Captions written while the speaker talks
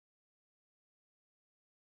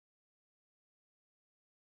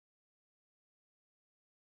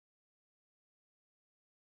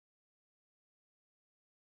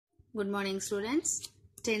Good morning students.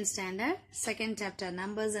 10th standard, 2nd chapter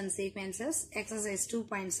numbers and sequences, exercise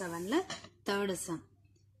 2.7 la third sum.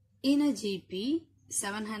 In a GP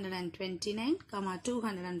 729,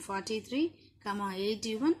 243,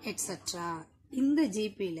 81 etc. இந்த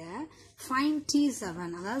GPல find T7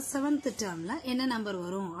 அதாவது 7th termல என்ன number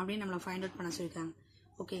வரும் அப்படின்னு நம்மள find out பண்ண சொல்லிருக்காங்க.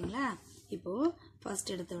 ஓகேங்களா? இப்போ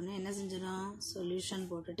ஃபர்ஸ்ட் எடுத்த உடனே என்ன செஞ்சோம்? சொல்யூஷன்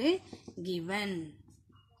போட்டுட்டு given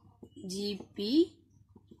GP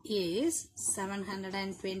is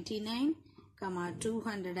 729,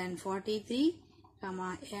 243,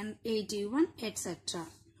 81 etc.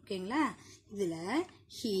 ஓகேங்களா? இதுல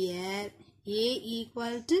here A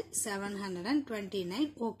equal to 729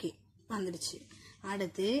 okay வந்துடுச்சு.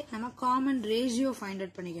 அடுத்து நம்ம common ratio find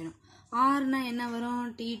out பண்ணிக்கணும். R னா என்ன வரும்?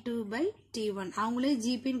 T2 by T1. அவங்களே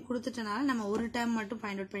GP ன்னு கொடுத்துட்டனால நம்ம ஒரு term மட்டும்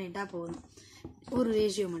find out பண்ணிட்டா போதும். ஒரு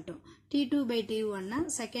ரேஷியோ மட்டும். T2 by T1 னா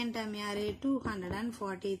செகண்ட் டேர்ம் யாரு?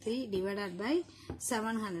 243 divided by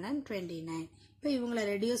 729. இப்போ இவங்களை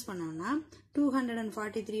ரெடியூஸ் பண்ணோம்னா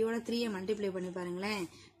 243 ஓட 3 மல்டிப்ளை பண்ணி பாருங்களேன்.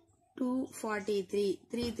 243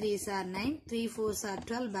 3 3s are 9 3 4s are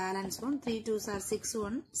 12 balance 1 3 2s are 6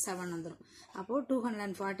 1 7 வந்துரும். அப்போ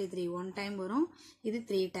 243 1 டைம் வரும். இது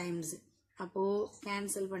 3 டைம்ஸ். அப்போ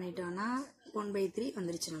கேன்சல் பண்ணிட்டோம்னா 1/3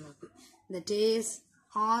 வந்துருச்சு நமக்கு. That is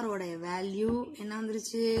R ஓட வேல்யூ என்ன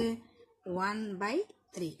வந்துருச்சு?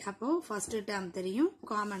 1/3. அப்போ ஃபர்ஸ்ட் டேர்ம் தெரியும்,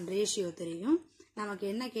 காமன் ரேஷியோ தெரியும். நமக்கு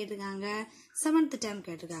என்ன கேட்டிருக்காங்க? 7th டேர்ம்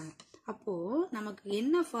கேட்டிருக்காங்க. அப்போ நமக்கு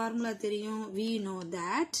என்ன ஃபார்முலா தெரியும்? We know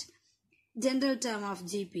that general term of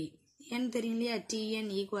GP n தெரியும் இல்லையா? Tn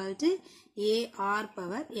equal to AR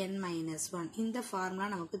power n minus 1. இந்த ஃபார்முலா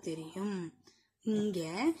நமக்கு தெரியும். இங்க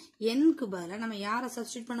nக்கு பதிலா நம்ம யாரை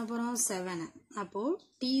சப்ஸ்டிட் பண்ண போறோம்? 7. அப்போ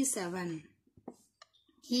T7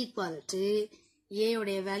 equal to A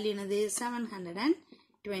உடைய வேல்யூ என்னது?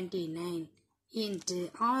 729 into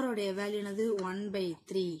R உடைய வேல்யூ என்னது?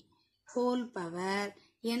 1/3 whole power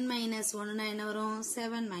n minus 1 னா என்ன வரும்?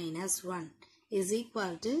 7 minus 1 is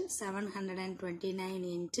equal to 729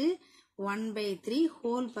 into 1/3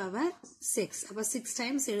 whole power 6. அப்ப 6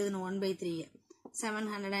 times எழுதணும் 1/3.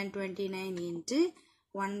 729 into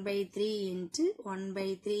 1/3 into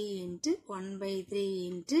 1/3 into 1/3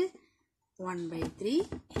 into 1/3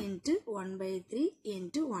 into 1/3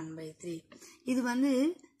 into 1/3. இது வந்து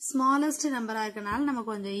ஸ்மாலஸ்ட் நம்பரா இருக்கனால நம்ம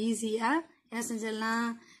கொஞ்சம் ஈஸியா என்ன செஞ்சிடலாம்?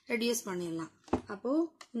 ரெடியூஸ் பண்ணிடலாம். அப்போ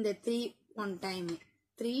இந்த 3 1 time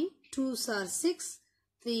 3 2s are 6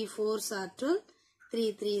 3 4s are 12 3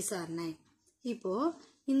 3s are 9. இப்போ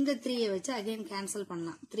இந்த 3 வச்சு அகைன் கேன்சல்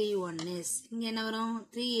பண்ணலாம். 3 1 is இங்க என்ன வரும்?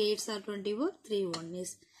 3 8s are 24 3 1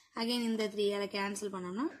 is அகைன் இந்த 3 ஆல கேன்சல்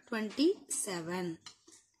பண்ணோம்னா 27.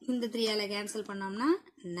 இந்த 3 ஆல கேன்சல் பண்ணோம்னா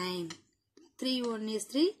 9. 3 1 is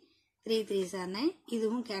 3 3 3s are 9.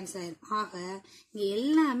 இதுவும் கேன்சல் ஆயிடும். ஆக இங்க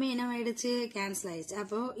எல்லாமே என்ன ஆயிடுச்சு? கேன்சல் ஆயிடுச்சு.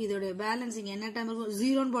 அப்போ இதோட பேலன்ஸ் இங்க என்ன டைம் இருக்கும்?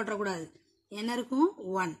 0ன்னு போட்டக்கூடாது. என்ன இருக்கும்?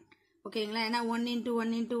 1. ஓகேங்களா? ஏன்னா 1 into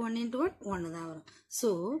 1 into 1 into 1 1 தான் வரும். ஸோ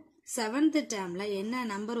 7th டேர்ம்ல என்ன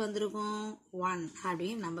நம்பர் வந்திருக்கும்? 1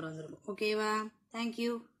 அப்படின்னு நம்பர் வந்திருக்கும். ஓகேவா?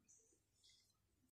 தேங்க்யூ.